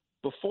were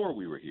before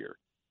we were here?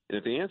 And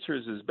if the answer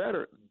is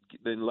better,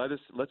 then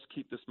let's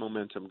keep this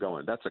momentum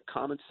going. That's a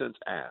common sense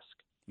ask.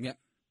 Yep.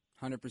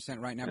 100%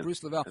 right. Now,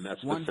 Bruce Lavelle, and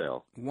that's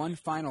one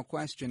final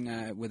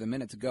question with a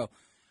minute to go.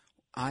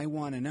 I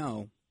want to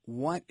know,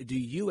 what do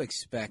you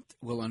expect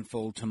will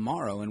unfold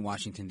tomorrow in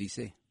Washington,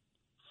 D.C.?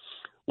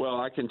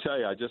 Well, I can tell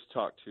you, I just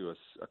talked to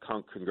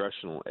a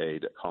congressional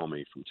aide that called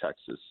me from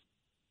Texas.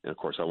 And, of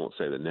course, I won't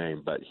say the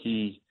name, but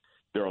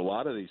there are a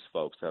lot of these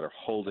folks that are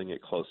holding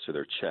it close to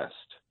their chest.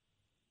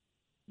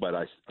 But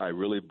I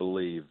really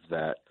believe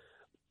that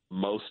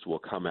most will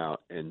come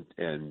out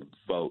and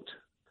vote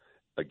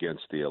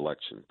against the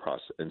election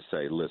process and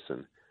say,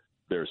 listen,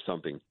 there's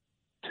something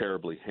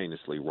terribly,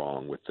 heinously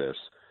wrong with this,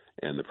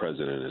 and the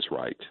president is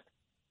right.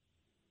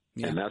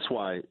 Yeah. And that's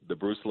why the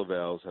Bruce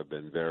Lavelles have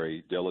been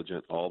very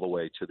diligent all the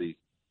way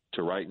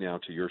to right now,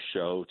 to your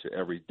show, to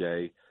every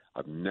day.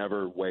 I've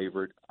never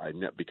wavered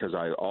because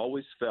I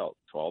always felt,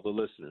 to all the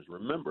listeners,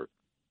 remember,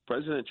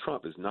 President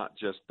Trump is not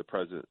just the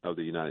president of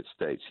the United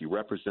States. He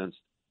represents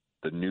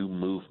the new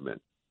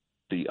movement,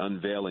 the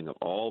unveiling of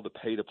all the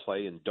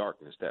pay-to-play and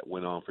darkness that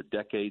went on for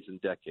decades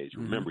and decades.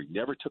 Mm-hmm. Remember, he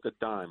never took a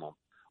dime on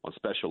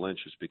special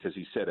interests because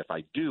he said, if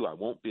I do, I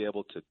won't be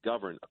able to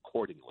govern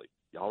accordingly.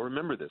 Y'all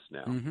remember this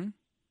now. Mm-hmm.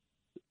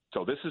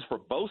 So this is for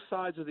both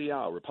sides of the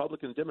aisle,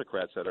 Republican and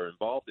Democrats that are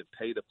involved in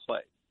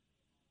pay-to-play.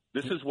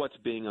 This is what's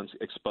being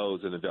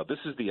exposed and unveiled. This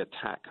is the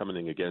attack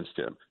coming against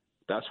him.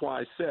 That's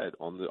why I said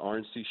on the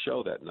RNC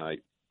show that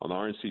night, on the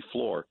RNC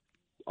floor,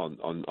 on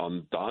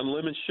Don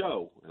Lemon's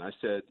show, and I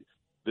said,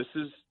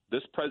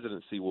 this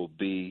presidency will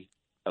be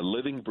a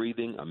living,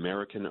 breathing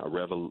American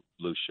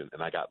revolution.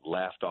 And I got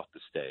laughed off the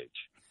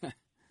stage.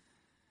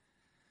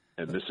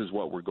 And this is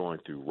what we're going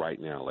through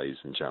right now, ladies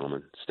and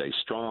gentlemen. Stay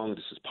strong.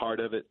 This is part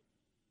of it.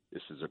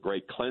 This is a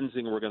great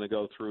cleansing we're going to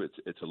go through.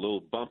 It's a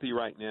little bumpy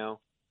right now,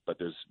 but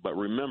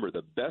remember,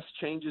 the best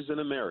changes in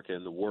America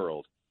and the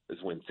world is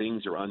when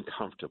things are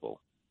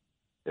uncomfortable.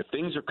 If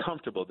things are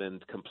comfortable, then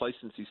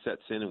complacency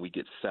sets in and we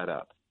get set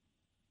up.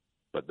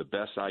 But the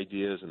best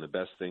ideas and the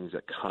best things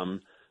that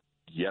come,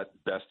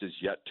 best is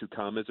yet to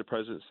come, as the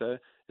president said,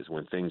 is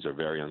when things are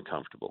very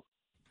uncomfortable.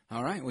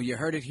 All right. Well, you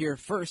heard it here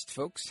first,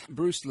 folks.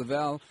 Bruce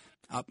Lavelle.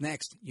 Up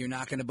next, you're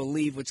not going to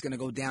believe what's going to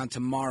go down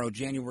tomorrow,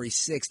 January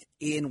 6th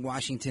in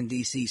Washington,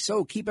 D.C.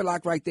 So keep it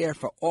locked right there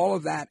for all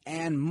of that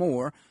and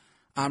more.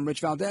 I'm Rich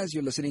Valdez.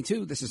 You're listening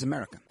to This is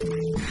America.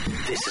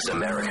 This is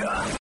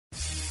America.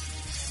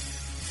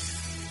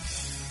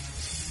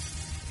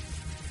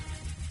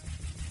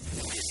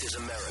 This is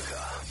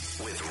America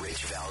with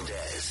Rich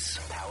Valdez,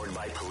 powered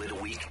by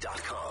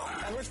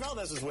PolitiWeek.com. And Rich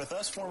Valdez is with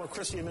us, former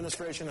Christie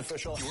administration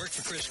official. You worked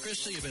for Chris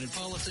Christie. You've been in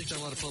politics, done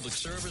a lot of public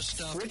service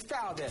stuff. Rich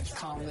Valdez,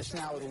 columnist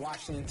now with the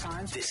Washington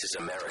Times. This is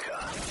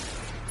America.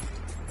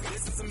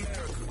 This is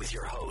America with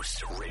your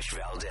host, Rich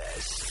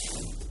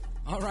Valdez.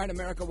 All right,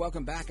 America,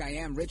 welcome back. I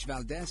am Rich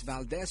Valdez,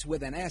 Valdez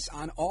with an S,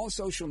 on all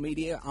social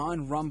media,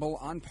 on Rumble,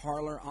 on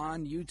Parler,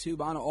 on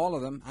YouTube, on all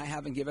of them. I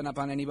haven't given up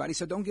on anybody,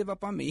 so don't give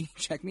up on me.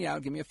 Check me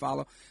out. Give me a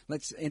follow.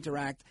 Let's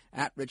interact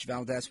at Rich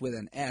Valdez with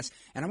an S.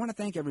 And I want to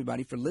thank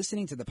everybody for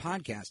listening to the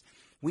podcast.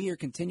 We are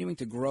continuing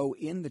to grow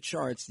in the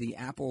charts, the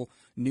Apple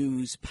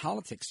News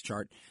Politics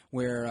chart,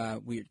 where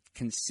we're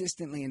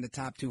consistently in the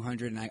top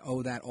 200, and I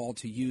owe that all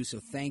to you,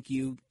 so thank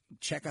you.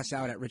 Check us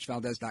out at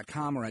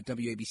richvaldez.com or at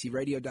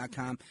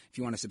wabcradio.com if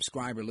you want to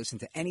subscribe or listen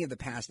to any of the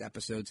past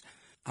episodes.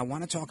 I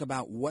want to talk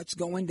about what's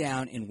going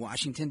down in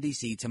Washington,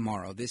 D.C.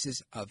 tomorrow. This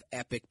is of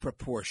epic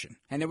proportion.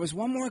 And there was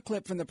one more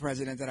clip from the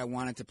president that I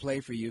wanted to play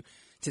for you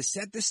to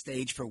set the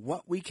stage for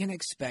what we can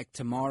expect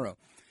tomorrow.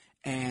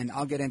 And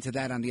I'll get into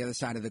that on the other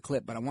side of the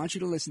clip. But I want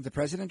you to listen to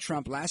President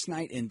Trump last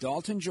night in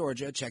Dalton,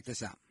 Georgia. Check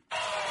this out.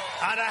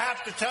 And I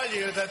have to tell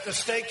you that the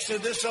stakes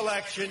of this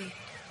election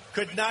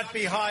could not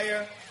be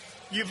higher.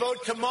 You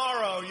vote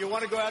tomorrow. You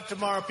want to go out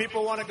tomorrow.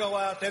 People want to go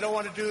out. They don't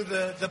want to do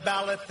the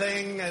ballot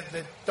thing. And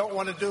they don't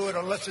want to do it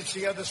unless it's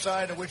the other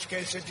side, in which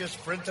case they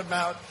just print them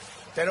out.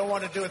 They don't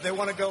want to do it. They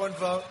want to go and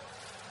vote.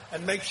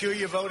 And make sure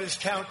your vote is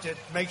counted.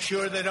 Make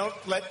sure they don't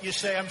let you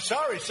say, I'm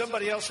sorry,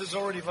 somebody else has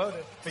already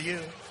voted for you.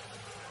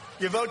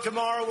 Your vote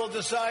tomorrow will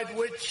decide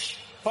which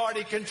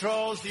party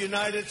controls the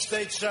United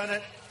States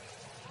Senate.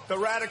 The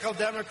radical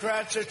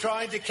Democrats are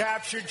trying to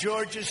capture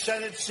Georgia's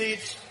Senate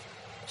seats.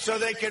 so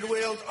they can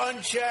wield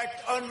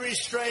unchecked,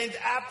 unrestrained,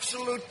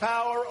 absolute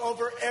power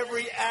over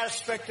every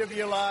aspect of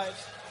your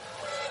lives.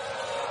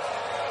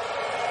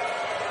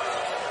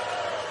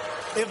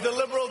 If the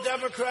liberal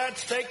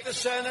Democrats take the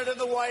Senate and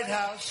the White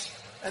House,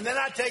 and they're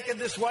not taking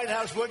this White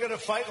House, we're going to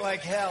fight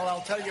like hell,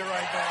 I'll tell you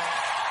right now.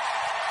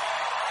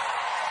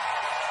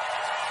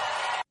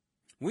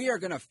 We are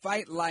going to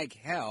fight like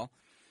hell.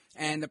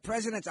 And the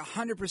president's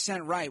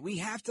 100% right. We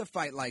have to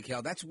fight like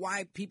hell. That's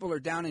why people are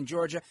down in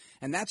Georgia.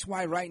 And that's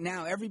why right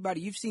now,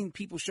 everybody, you've seen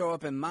people show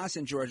up en masse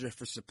in Georgia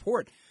for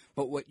support.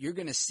 But what you're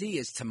going to see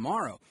is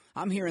tomorrow.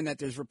 I'm hearing that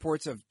there's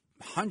reports of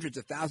hundreds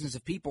of thousands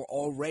of people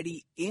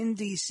already in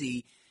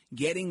D.C.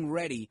 getting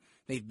ready.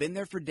 They've been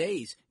there for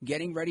days,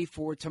 getting ready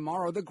for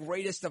tomorrow, the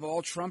greatest of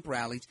all Trump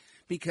rallies,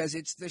 because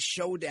it's the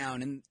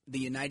showdown in the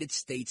United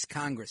States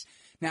Congress.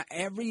 Now,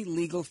 every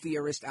legal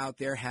theorist out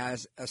there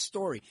has a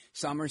story.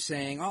 Some are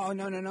saying, oh,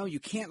 no, you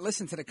can't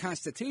listen to the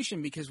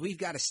Constitution because we've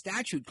got a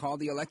statute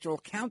called the Electoral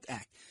Count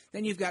Act.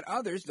 Then you've got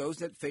others, those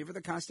that favor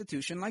the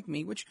Constitution like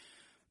me, which,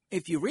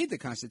 if you read the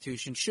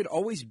Constitution, should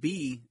always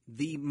be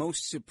the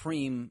most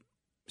supreme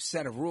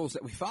set of rules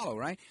that we follow,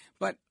 right?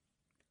 But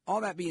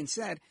all that being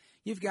said,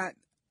 you've got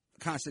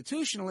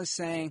constitutionalists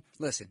saying,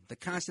 listen, the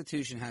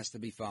Constitution has to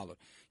be followed.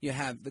 You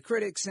have the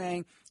critics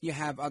saying you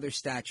have other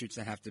statutes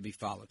that have to be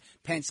followed.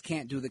 Pence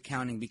can't do the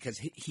counting because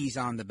he's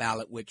on the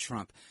ballot with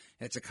Trump.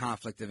 It's a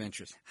conflict of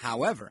interest.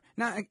 However,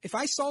 now, if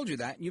I sold you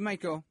that, you might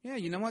go, yeah,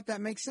 you know what,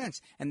 that makes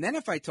sense. And then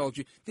if I told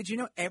you, did you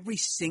know every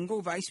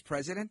single vice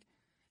president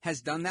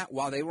has done that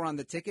while they were on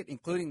the ticket,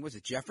 including, was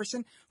it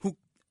Jefferson, who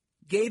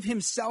gave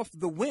himself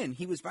the win.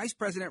 He was vice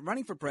president,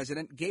 running for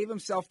president, gave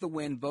himself the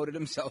win, voted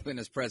himself in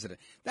as president.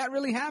 That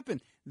really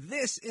happened.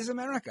 This is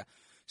America.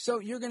 So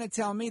you're going to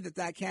tell me that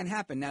that can't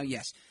happen. Now,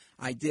 yes,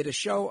 I did a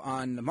show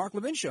on the Mark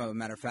Levin Show, as a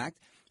matter of fact.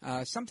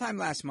 Sometime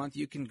last month,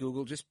 you can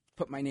Google, just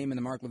put my name in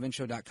the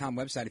marklevinshow.com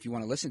website if you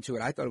want to listen to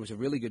it. I thought it was a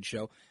really good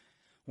show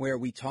where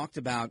we talked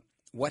about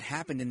what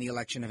happened in the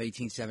election of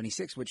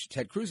 1876, which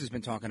Ted Cruz has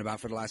been talking about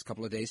for the last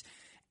couple of days.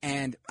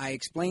 And I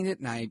explained it,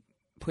 and I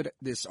put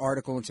this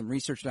article and some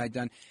research that I'd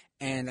done,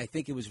 and I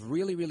think it was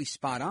really, really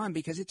spot on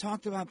because it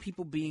talked about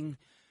people being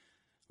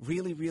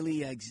really,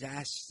 really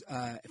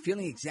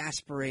feeling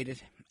exasperated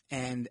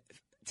and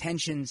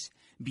tensions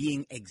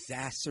being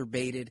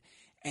exacerbated,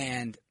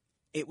 and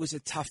it was a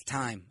tough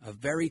time, a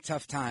very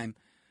tough time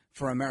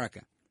for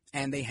America.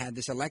 And they had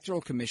this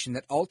electoral commission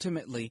that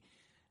ultimately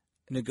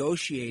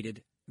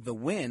negotiated the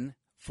win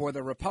for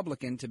the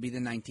Republican to be the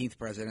 19th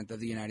president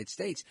of the United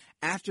States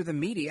after the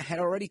media had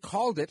already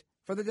called it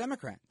for the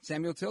Democrat,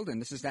 Samuel Tilden.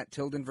 This is that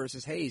Tilden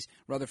versus Hayes,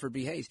 Rutherford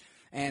B. Hayes.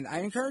 And I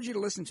encourage you to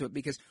listen to it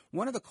because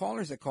one of the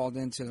callers that called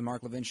into the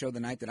Mark Levin Show the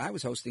night that I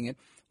was hosting it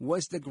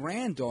was the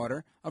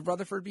granddaughter of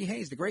Rutherford B.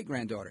 Hayes, the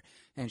great-granddaughter.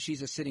 And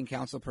she's a sitting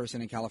council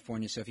person in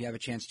California, so if you have a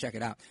chance, check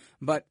it out.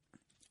 But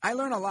I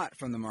learn a lot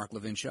from the Mark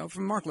Levin Show,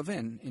 from Mark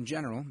Levin in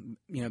general,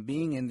 you know,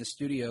 being in the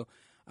studio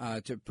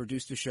to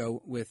produce the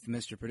show with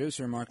Mr.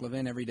 Producer, Mark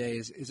Levin, every day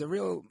is a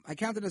real, I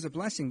count it as a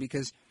blessing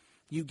because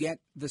you get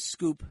the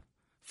scoop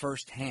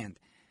firsthand.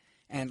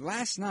 And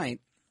last night,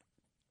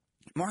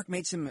 Mark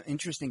made some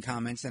interesting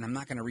comments, and I'm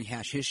not going to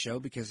rehash his show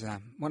because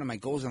one of my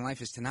goals in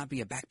life is to not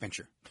be a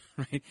backbencher,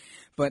 right?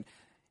 But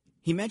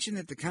he mentioned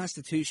that the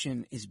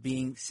Constitution is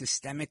being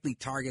systemically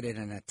targeted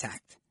and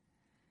attacked,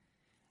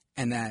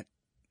 and that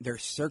they're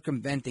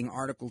circumventing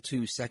Article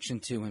 2, Section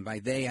 2. And by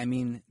they, I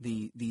mean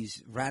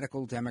these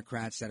radical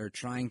Democrats that are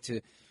trying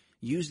to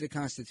use the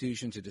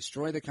Constitution to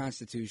destroy the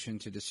Constitution,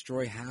 to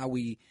destroy how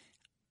we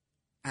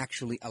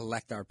actually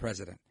elect our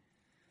president.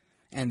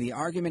 And the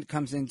argument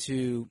comes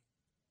into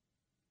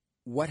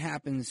what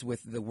happens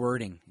with the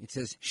wording. It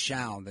says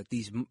shall, that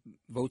these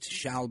votes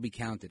shall be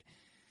counted.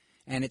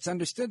 And it's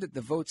understood that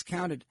the votes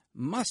counted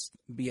must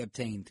be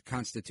obtained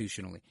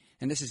constitutionally.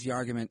 And this is the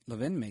argument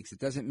Levin makes. It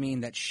doesn't mean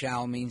that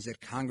shall means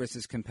that Congress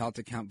is compelled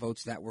to count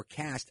votes that were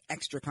cast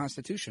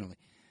extra-constitutionally.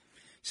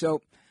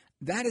 So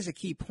that is a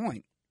key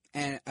point.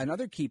 And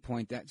another key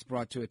point that's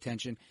brought to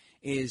attention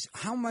is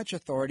how much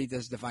authority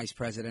does the vice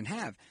president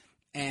have?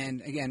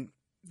 And again,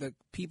 the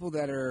people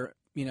that are,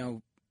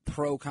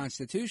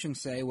 pro-Constitution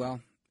say,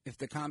 well, if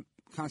the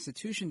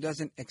Constitution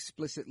doesn't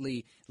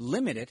explicitly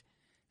limit it,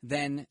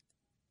 then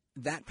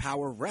that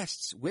power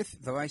rests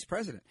with the vice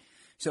president.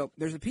 So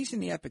there's a piece in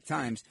the Epoch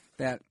Times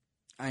that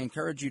I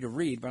encourage you to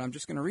read, but I'm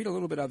just going to read a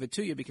little bit of it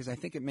to you because I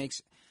think it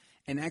makes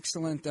an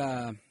excellent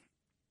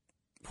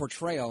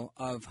portrayal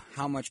of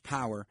how much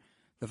power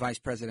the vice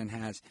president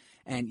has.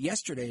 And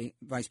yesterday,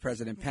 Vice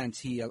President Pence,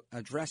 he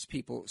addressed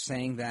people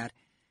saying that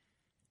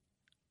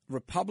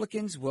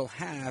Republicans will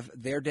have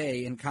their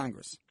day in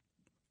Congress.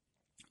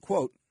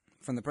 Quote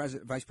from the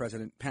Vice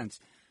President Pence,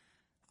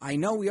 I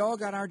know we all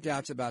got our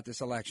doubts about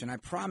this election. I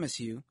promise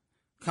you,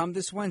 come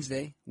this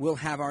Wednesday, we'll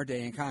have our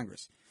day in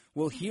Congress.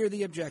 We'll hear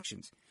the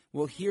objections.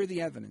 We'll hear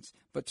the evidence.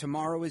 But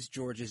tomorrow is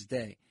Georgia's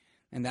day.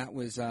 And that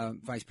was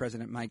Vice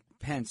President Mike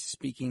Pence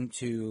speaking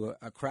to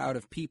a crowd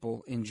of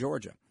people in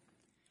Georgia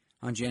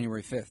on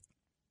January 5th.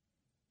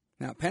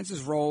 Now,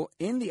 Pence's role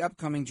in the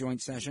upcoming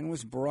joint session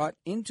was brought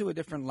into a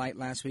different light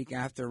last week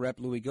after Rep.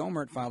 Louis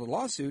Gohmert filed a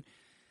lawsuit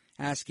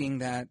asking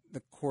that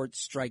the court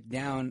strike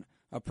down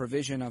a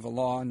provision of a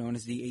law known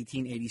as the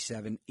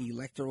 1887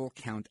 Electoral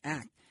Count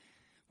Act,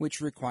 which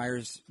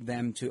requires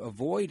them to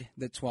avoid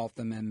the 12th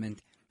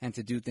Amendment and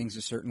to do things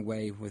a certain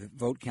way with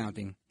vote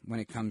counting when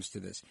it comes to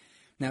this.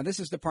 Now, this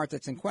is the part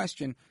that's in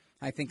question.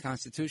 I think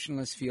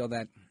constitutionalists feel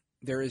that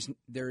there is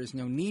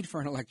no need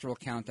for an Electoral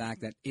Count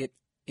Act, that it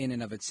in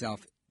and of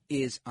itself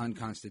is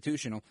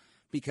unconstitutional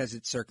because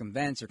it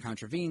circumvents or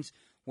contravenes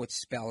what's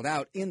spelled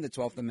out in the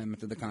 12th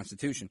Amendment of the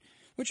Constitution,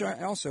 which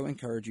I also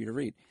encourage you to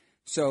read.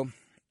 So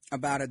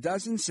about a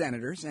dozen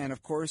senators and,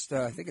 of course,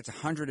 I think it's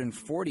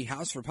 140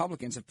 House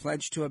Republicans have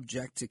pledged to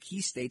object to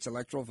key states'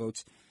 electoral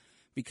votes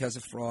because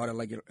of fraud,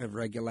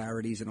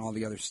 irregularities, and all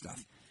the other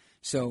stuff.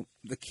 So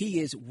the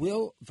key is,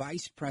 will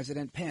Vice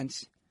President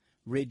Pence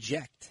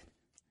reject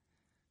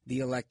the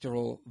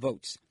electoral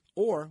votes,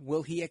 or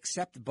will he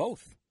accept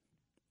both,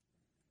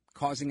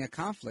 causing a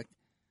conflict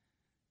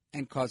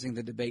and causing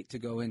the debate to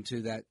go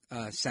into that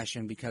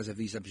session because of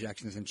these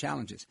objections and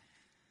challenges?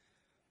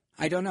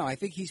 I don't know. I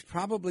think he's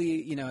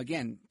probably,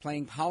 again,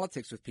 playing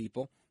politics with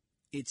people.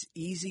 It's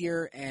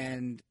easier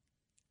and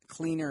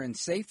cleaner and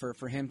safer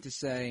for him to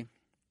say,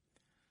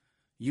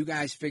 you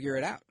guys figure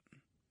it out.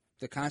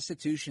 The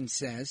Constitution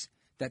says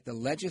that the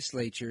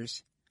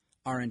legislatures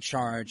are in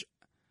charge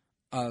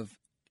of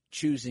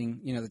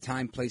choosing, the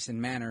time, place, and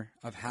manner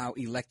of how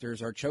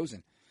electors are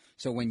chosen.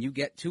 So when you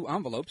get two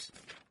envelopes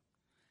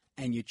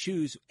and you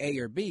choose A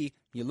or B,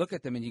 you look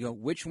at them and you go,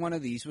 which one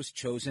of these was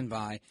chosen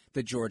by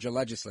the Georgia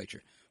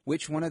legislature?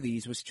 Which one of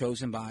these was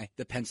chosen by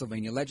the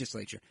Pennsylvania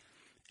legislature?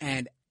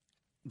 And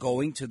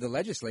going to the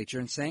legislature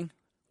and saying,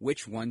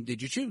 which one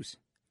did you choose?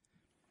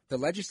 The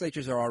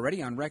legislatures are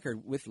already on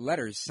record with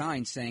letters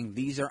signed saying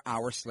these are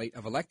our slate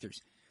of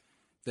electors.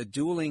 The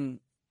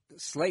dueling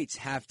slates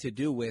have to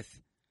do with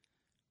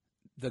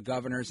the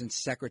governors and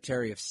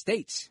secretary of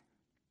states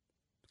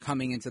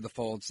coming into the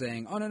fold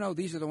saying, oh, no,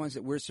 these are the ones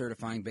that we're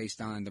certifying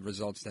based on the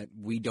results that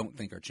we don't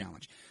think are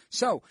challenged.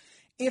 So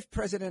if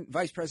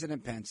Vice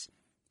President Pence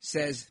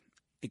says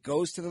it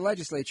goes to the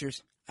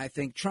legislatures, I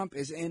think Trump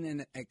is in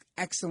an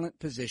excellent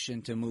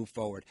position to move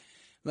forward.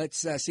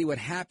 Let's see what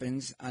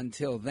happens.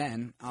 Until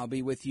then, I'll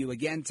be with you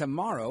again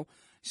tomorrow.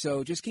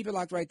 So just keep it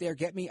locked right there.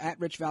 Get me at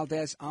Rich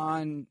Valdez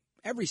on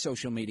every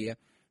social media.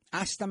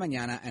 Hasta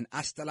mañana and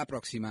hasta la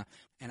próxima.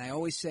 And I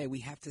always say we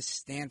have to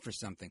stand for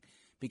something,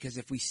 because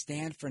if we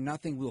stand for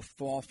nothing, we'll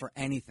fall for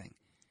anything.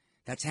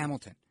 That's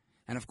Hamilton.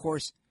 And, of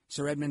course,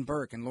 Sir Edmund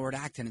Burke and Lord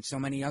Acton and so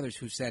many others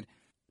who said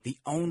the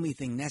only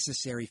thing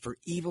necessary for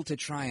evil to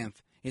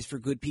triumph is for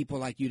good people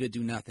like you to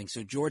do nothing.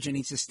 So Georgia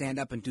needs to stand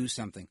up and do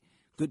something.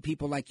 Good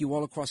people like you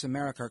all across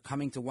America are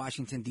coming to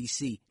Washington,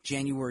 D.C.,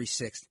 January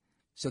 6th,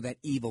 so that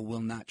evil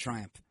will not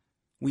triumph.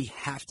 We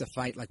have to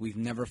fight like we've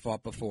never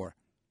fought before.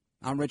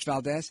 I'm Rich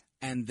Valdez,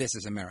 and this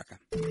is America.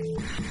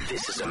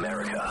 This is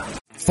America.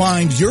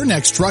 Find your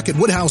next truck at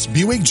Woodhouse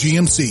Buick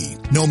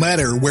GMC. No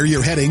matter where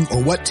you're heading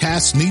or what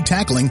tasks need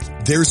tackling,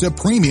 there's a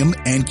premium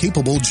and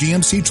capable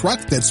GMC truck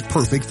that's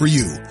perfect for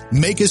you.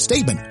 Make a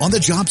statement on the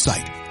job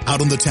site,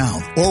 out on the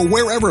town, or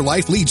wherever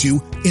life leads you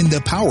in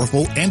the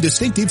powerful and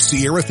distinctive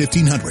Sierra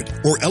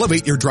 1500, or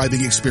elevate your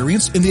driving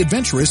experience in the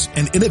adventurous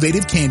and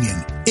innovative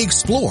Canyon.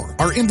 Explore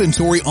our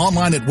inventory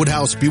online at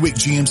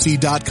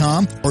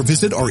WoodhouseBuickGMC.com or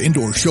visit our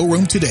indoor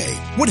showroom today.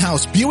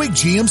 Woodhouse Buick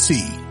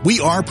GMC.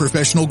 We are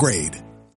professional grade.